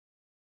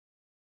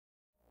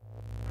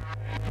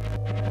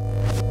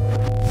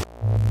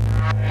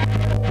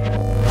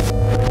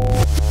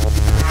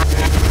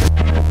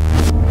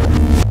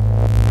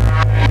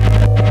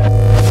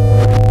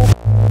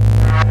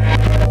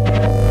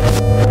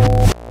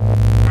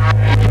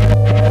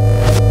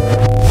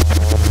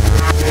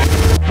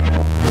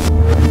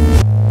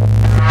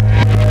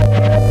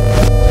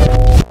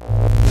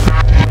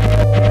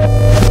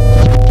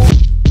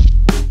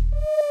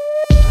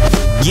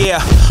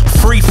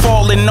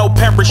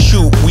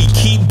shoot. We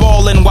keep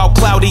ballin' while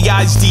cloudy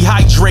eyes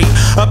dehydrate.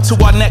 Up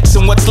to our necks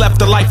and what's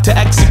left of life to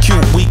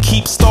execute. We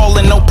keep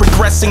stalling, no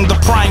progressing the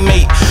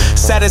primate.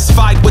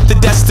 Satisfied with the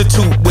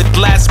destitute, with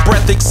last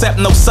breath except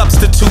no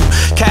substitute.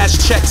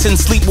 Cash checks and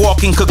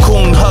sleepwalking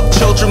cocoon. Hug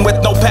children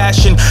with no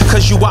passion,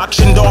 cause you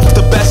auctioned off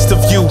the best of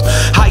you.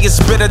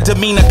 Highest bidder,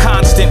 demeanor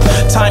constant.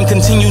 Time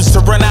continues to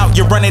run out,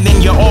 you're running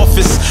in your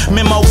office.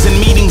 Memos and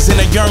meetings in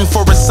a yearn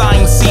for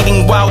assigned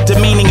seating. While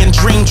demeaning and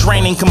dream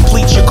draining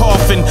complete your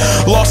coffin.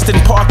 Lost in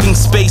parking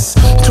space,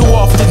 too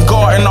often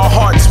guarding our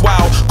hearts.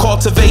 While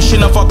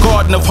cultivation of our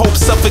garden of hope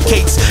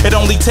suffocates. It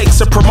only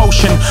takes a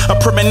promotion, a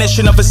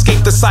premonition of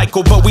escape the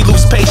cycle. But we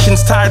lose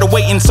patience, tired of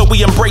waiting, so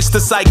we embrace the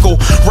cycle.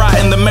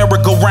 Riding the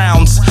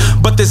merry-go-rounds,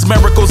 but there's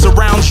miracles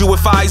around you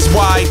if eyes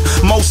wide.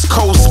 Most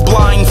coasts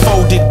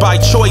blindfolded by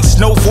choice.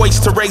 No voice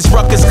to raise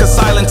ruckus, cause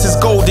silence is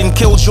golden.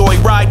 Killjoy,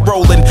 ride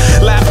rolling.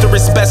 Laughter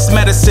is best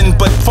medicine,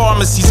 but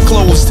pharmacies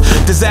closed.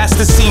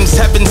 Disaster seems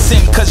heaven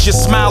sent, cause your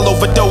smile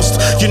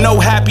overdosed. You know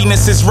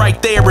happiness is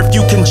right there if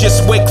you can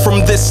just wake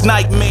from this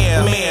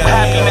nightmare.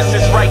 Happiness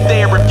is right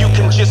there if you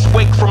can just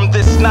wake from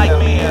this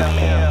nightmare.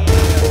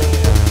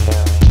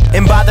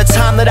 And by the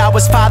time that I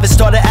was 5, it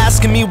started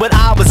asking me what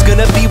I was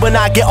gonna be when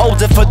I get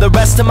older. For the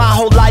rest of my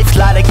whole life,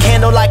 light a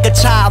candle like a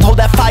child. Hold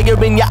that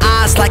fire in your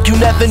eyes like you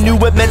never knew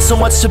it meant so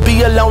much to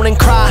be alone and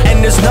cry.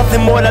 And there's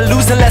nothing more to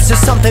lose unless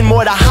there's something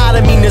more to hide.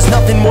 I mean, there's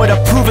nothing more to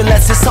prove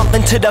unless there's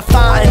something to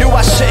define. I knew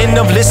I shouldn't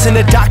have listened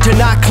to Dr.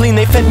 Not Clean.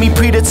 They fed me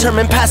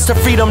predetermined paths to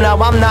freedom, now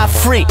I'm not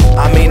free.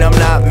 I mean, I'm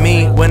not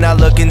me when I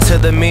look into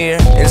the mirror.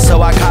 And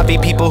so I copy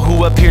people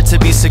who appear to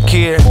be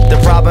secure.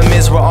 The problem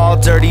is we're all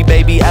dirty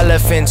baby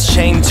elephants,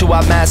 chained to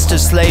our master,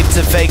 slave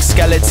to fake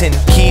skeleton.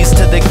 Keys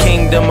to the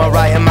kingdom are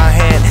right in my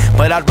hand,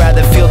 but I'd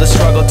rather feel the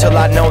struggle till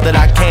I know that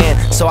I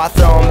can. So I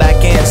throw them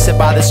back in, sit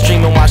by the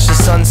stream and watch the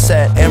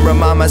sunset, and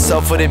remind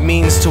myself what it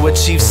means to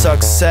achieve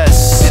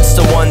success. It's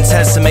the one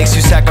test that makes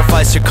you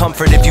sacrifice your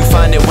comfort. If you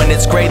find it when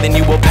it's gray, then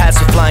you will pass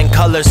with flying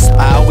colors.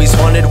 I always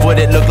wondered what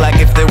it looked like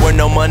if there were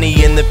no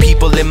money, and the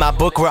people in my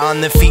book were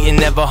on their feet and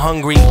never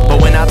hungry. But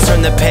when I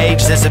turn the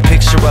page, there's a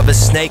picture of a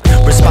snake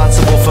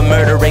responsible for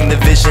murdering the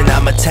vision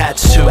I'm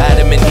attached to.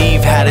 Adam and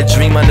Eve had a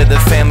dream under the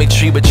family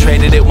tree, but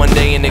traded it one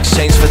day in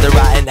exchange for the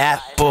rotten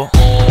apple.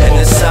 And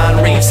the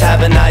sign reads,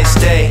 have a nice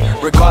day,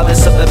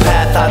 regardless of the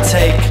path I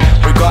take,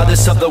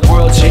 regardless of the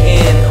world you're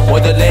in, or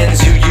the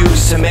lens you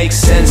use to make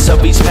sense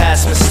of each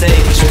past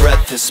mistake. Each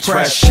breath is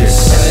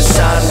precious. And the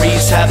sign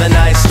reads, have a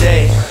nice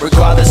day,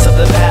 regardless of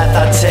the path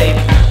I take,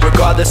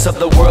 regardless of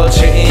the world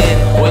you're in,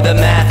 or the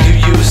math you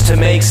use to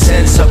make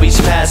sense of each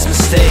past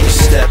mistake.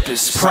 Each step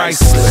is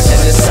priceless.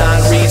 And the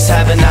sign reads,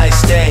 have a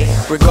nice day,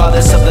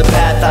 regardless of the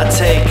path I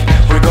take,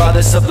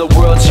 regardless of the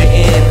world you're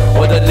in,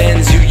 or the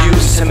lens you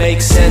use to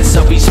make sense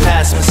of each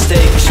past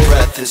mistake. Each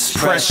breath is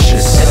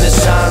precious. And the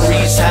sign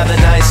reads, have a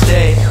nice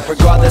day,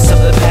 regardless of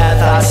the path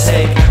I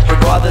take,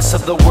 regardless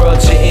of the world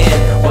you're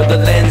in, or the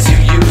lens you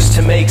use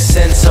to make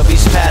sense of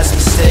each past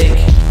mistake.